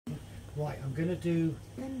Right, I'm going to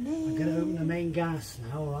open the main gas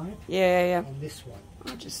now, alright? Yeah. On this one.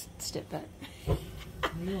 I'll just step back. Are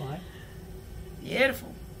you alright?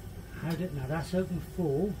 Beautiful. Now that's open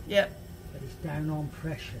full. Yep. But it's down on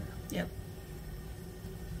pressure. Yep.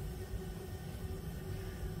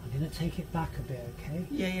 I'm going to take it back a bit, okay?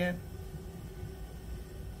 Yeah.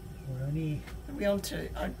 We're only... Are we on 2?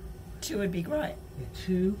 2 would be great. Yeah,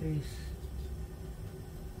 2 is...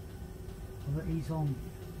 Well, he's on...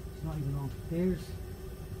 It's not even on. There's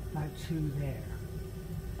about 2 there.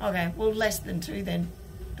 Okay, well less than 2 then.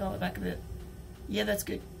 Dial it back a bit. Yeah, that's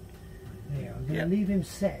good. There, I'm going to leave him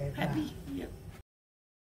set at Happy? Yep.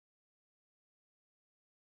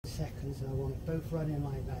 Seconds, I want it both running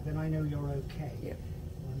like that, then I know you're okay. Yep.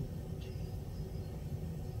 1,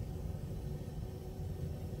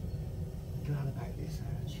 2. Glad about this,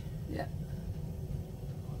 Ange. Yeah.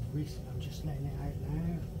 I'm just letting it out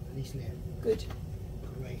now, and he's lit. Good.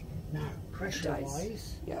 Great. Now,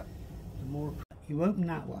 pressure-wise, yep. The more you open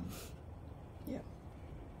that one. Yep.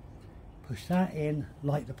 Push that in,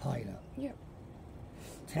 light the pilot. Yep.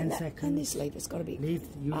 10 seconds. And this lever's got to be.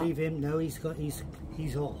 Leave him. No, he's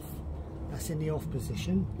off. That's in the off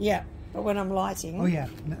position. Yeah. But when I'm lighting. Oh yeah.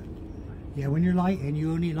 No. Yeah. When you're lighting,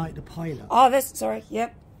 you only light the pilot. Oh, that's sorry.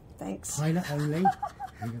 Yep. Thanks. Pilot only.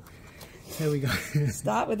 There we go.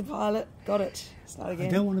 Start with the pilot. Got it. Start again. I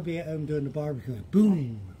don't want to be at home doing the barbecue.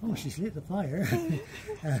 Boom! Oh, she's lit the fire.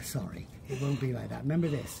 Sorry, it won't be like that. Remember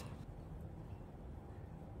this.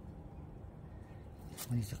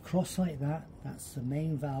 When he's across like that, that's the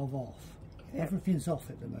main valve off. Yep. Everything's off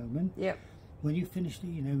at the moment. Yep. When you finish the,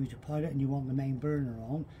 with your pilot and you want the main burner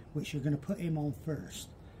on, which you're going to put him on first,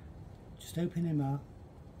 just open him up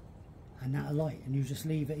and that'll light, and you just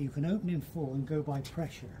leave it. You can open him full and go by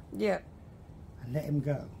pressure. Yep. And let him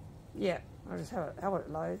go. Yeah, I'll just have it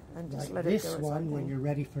low and just like let it do its this own one thing. when you're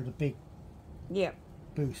ready for the big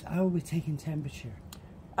boost. How are we taking temperature?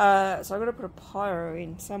 So I've got to put a pyro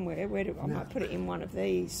in somewhere. I might put it in one of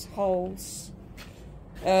these holes.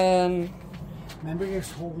 Remember there's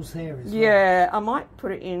holes there as well. Yeah, I might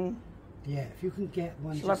put it in. Yeah, if you can get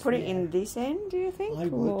one. Shall I put it in this end, do you think? I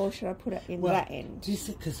would. Or should I put it in that end?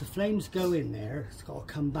 Because the flames go in there, it's got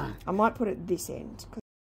to come back. I might put it this end.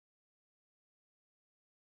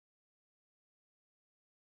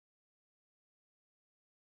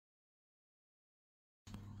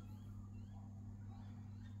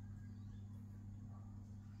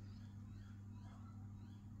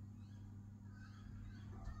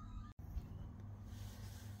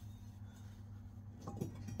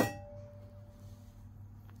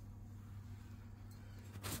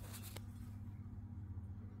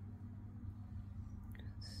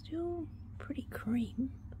 Still pretty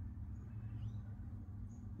cream.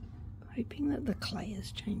 Hoping that the clay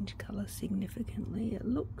has changed colour significantly. It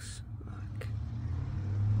looks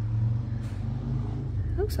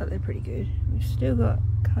like they're pretty good. We've still got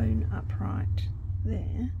cone upright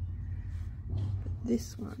there, but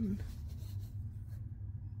this one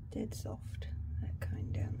dead soft. That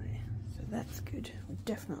cone down there, so that's good. We've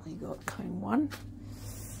definitely got cone 1.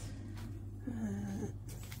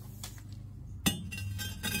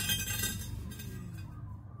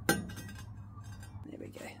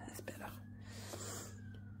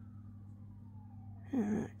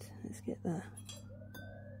 Alright, let's get the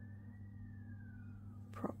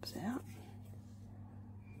props out.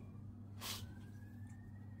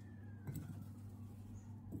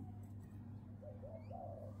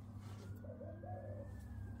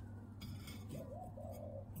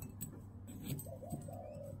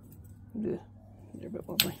 They're a bit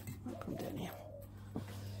wobbly. I'll put them down here.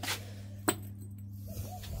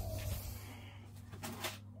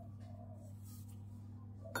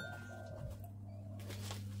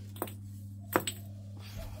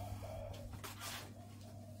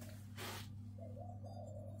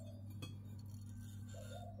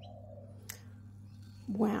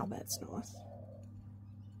 Wow, that's nice.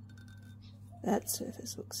 That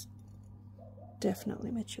surface looks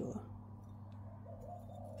definitely mature.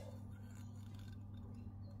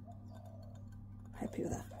 Happy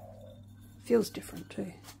with that. Feels different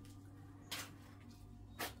too.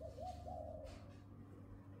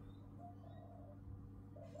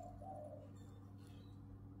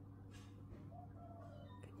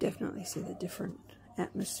 Definitely see the different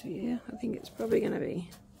atmosphere. I think it's probably going to be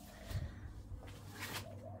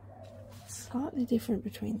slightly different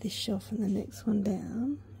between this shelf and the next one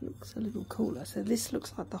down. Looks a little cooler. So this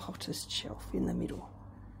looks like the hottest shelf in the middle.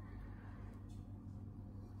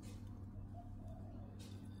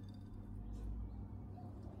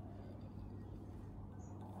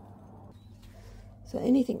 So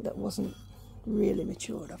anything that wasn't really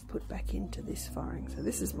matured, I've put back into this firing. So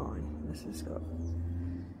this is mine. This has got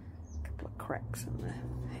a couple of cracks in the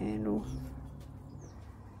handle,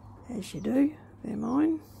 as you do. They're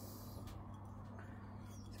mine.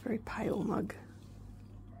 It's a very pale mug.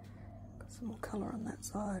 Got some more colour on that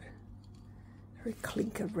side. Very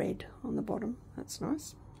clinker red on the bottom. That's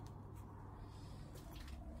nice.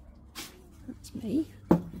 That's me.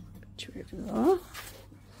 Picture it there.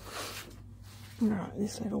 Right,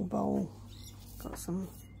 this little bowl got some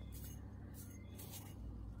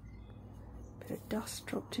bit of dust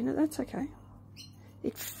dropped in it. That's okay.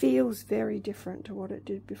 It feels very different to what it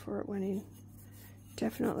did before it went in.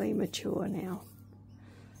 Definitely mature now.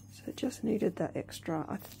 So it just needed that extra.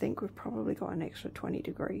 I think we've probably got an extra 20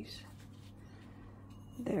 degrees.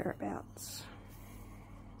 Thereabouts.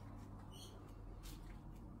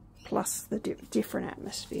 Plus the different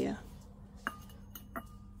atmosphere.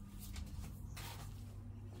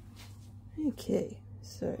 Okay,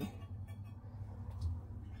 so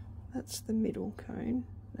that's the middle cone.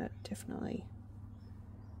 That definitely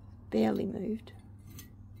barely moved.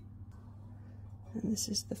 And this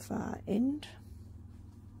is the far end.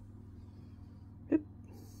 Oop.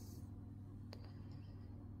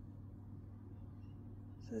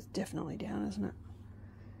 So it's definitely down, isn't it?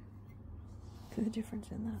 Look at the difference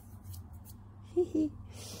in that. Hee hee.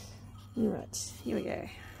 Right, here we go.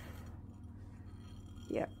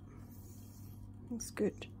 Yep. Looks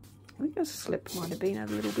good. I think the slip might have been a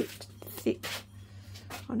little bit thick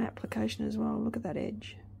on application as well. Look at that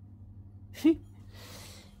edge.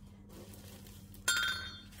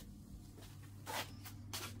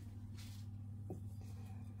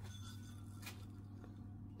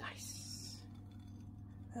 Nice.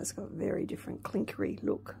 That's got a very different clinkery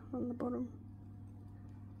look on the bottom.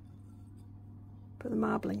 But the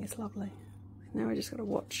marbling is lovely. Now we just got to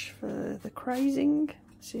watch for the crazing.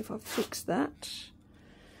 See if I've fixed that.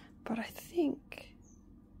 But I think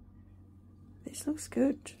this looks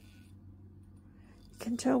good. You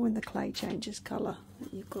can tell when the clay changes colour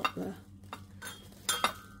that you've got the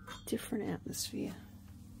different atmosphere.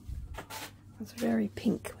 It was very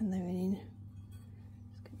pink when they went in.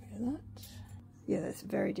 Let's get rid of that. Yeah, there's a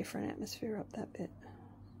very different atmosphere up that bit.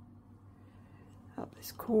 Up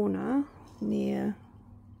this corner near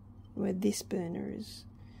where this burner is.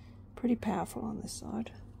 Pretty powerful on this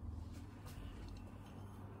side.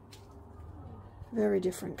 Very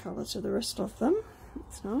different colour to the rest of them.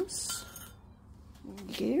 That's nice.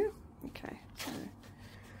 Thank you. Okay, so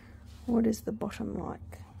what is the bottom like?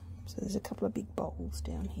 So there's a couple of big bowls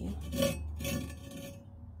down here.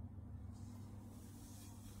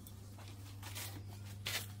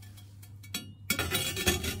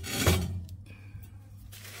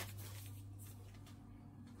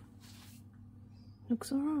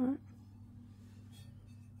 Looks alright.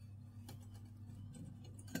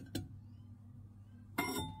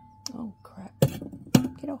 Oh crap.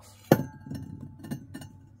 Get off. Is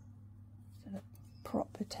that a prop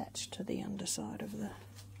attached to the underside of the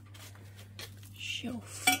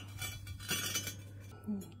shelf?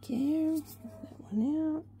 Okay, that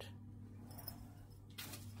one out.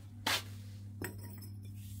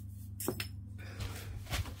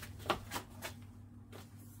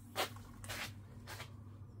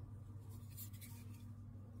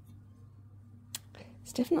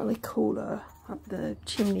 It's definitely cooler up the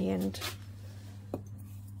chimney end.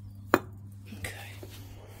 Okay.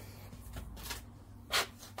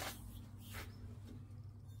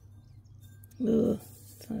 Ugh.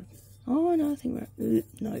 So, oh no, I think we're...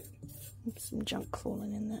 no. Some junk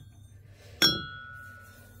falling in that.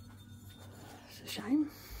 It's a shame.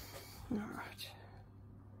 Alright.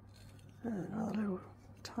 Another little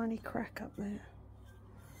tiny crack up there.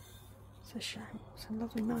 It's a shame. It's a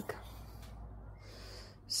lovely mug.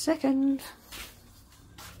 Second.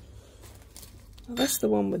 Well, that's the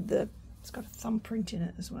one with the... it's got a thumbprint in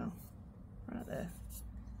it as well. Right there.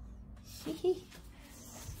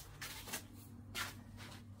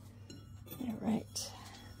 Alright.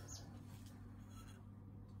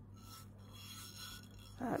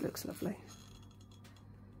 Oh, it looks lovely.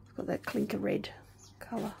 It's got that clinker red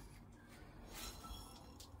colour.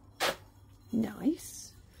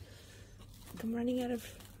 Nice. I think I'm running out of...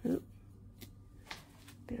 oh.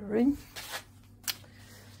 Bit of room.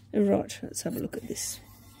 Right, let's have a look at this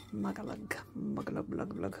mug-a-lug.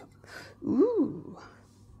 Mug-a-lug. Ooh,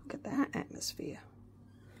 look at that atmosphere.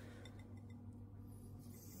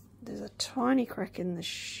 There's a tiny crack in the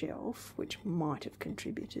shelf, which might have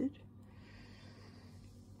contributed.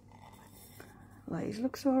 Lace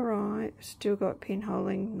looks alright. Still got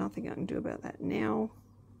pinholing. Nothing I can do about that now.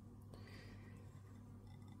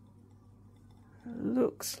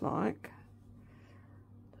 Looks like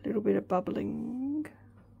A little bit of bubbling.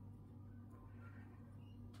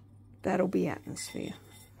 That'll be atmosphere,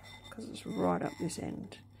 because it's right up this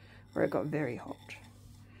end where it got very hot.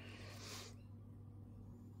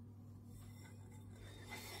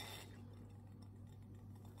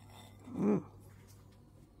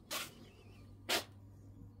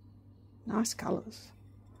 Nice colours.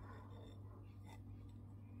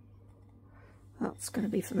 That's going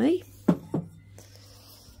to be for me.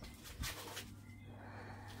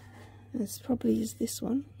 This probably is this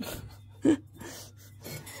one. Got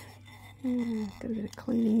a bit of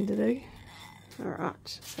cleaning to do. Alright,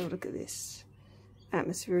 let's have a look at this.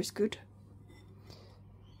 Atmosphere is good.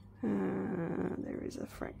 There is a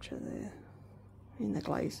fracture there in the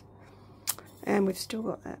glaze. And we've still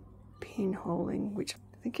got that pinholing, which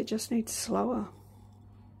I think it just needs slower.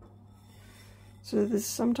 So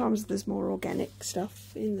sometimes there's more organic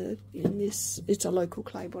stuff in this. It's a local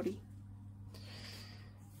clay body.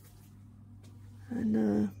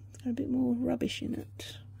 And got a bit more rubbish in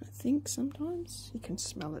it. I think sometimes you can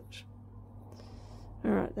smell it.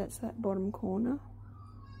 Alright, that's that bottom corner.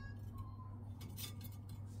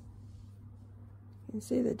 You can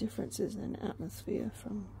see the differences in atmosphere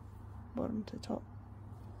from bottom to top.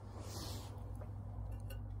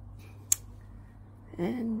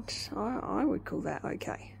 And I would call that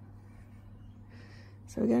okay.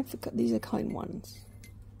 So we're going for, these are cone ones.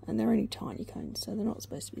 And they're only tiny cones, so they're not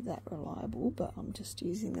supposed to be that reliable, but I'm just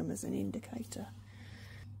using them as an indicator.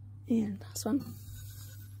 And last one.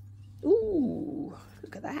 Ooh,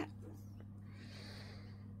 look at that.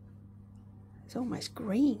 It's almost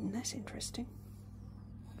green, that's interesting.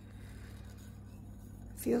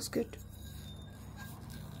 Feels good.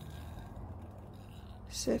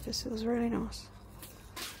 Surface feels really nice.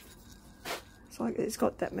 It's like it's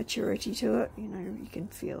got that maturity to it, you know, you can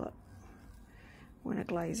feel it when a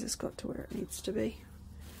glaze has got to where it needs to be.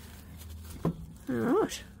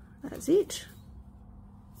 Alright, that's it.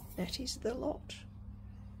 That is the lot.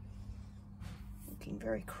 Looking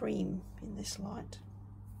very cream in this light.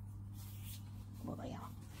 Well, they are.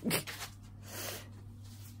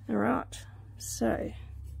 Alright, so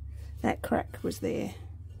that crack was there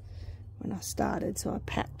when I started, so I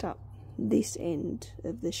packed up this end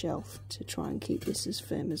of the shelf to try and keep this as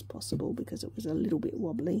firm as possible because it was a little bit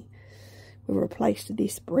wobbly. We replaced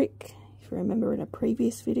this brick, if you remember in a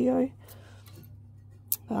previous video.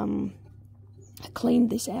 I cleaned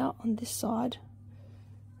this out on this side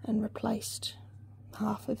and replaced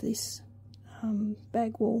half of this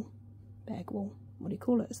bag wall, what do you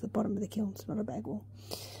call it? It's the bottom of the kiln, it's not a bag wall.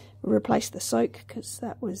 We replaced the soak because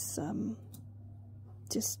that was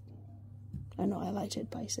just annihilated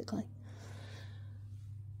basically.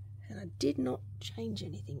 And I did not change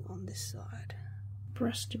anything on this side.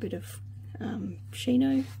 Brushed a bit of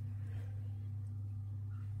Chino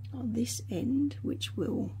on this end, which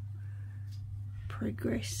will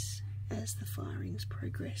progress as the firings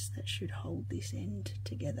progress. That should hold this end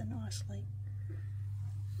together nicely.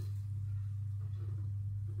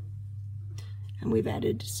 And we've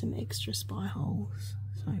added some extra spy holes.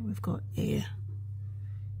 So we've got air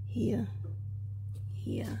here,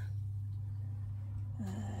 here,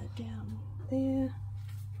 down there,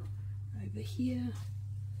 over here,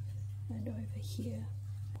 and over here.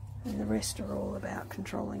 And the rest are all about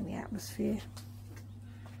controlling the atmosphere.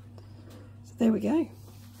 So there we go.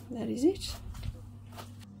 That is it.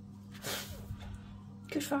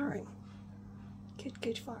 Good firing.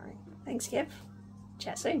 Good firing. Thanks, Kev.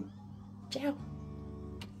 Chat soon. Ciao.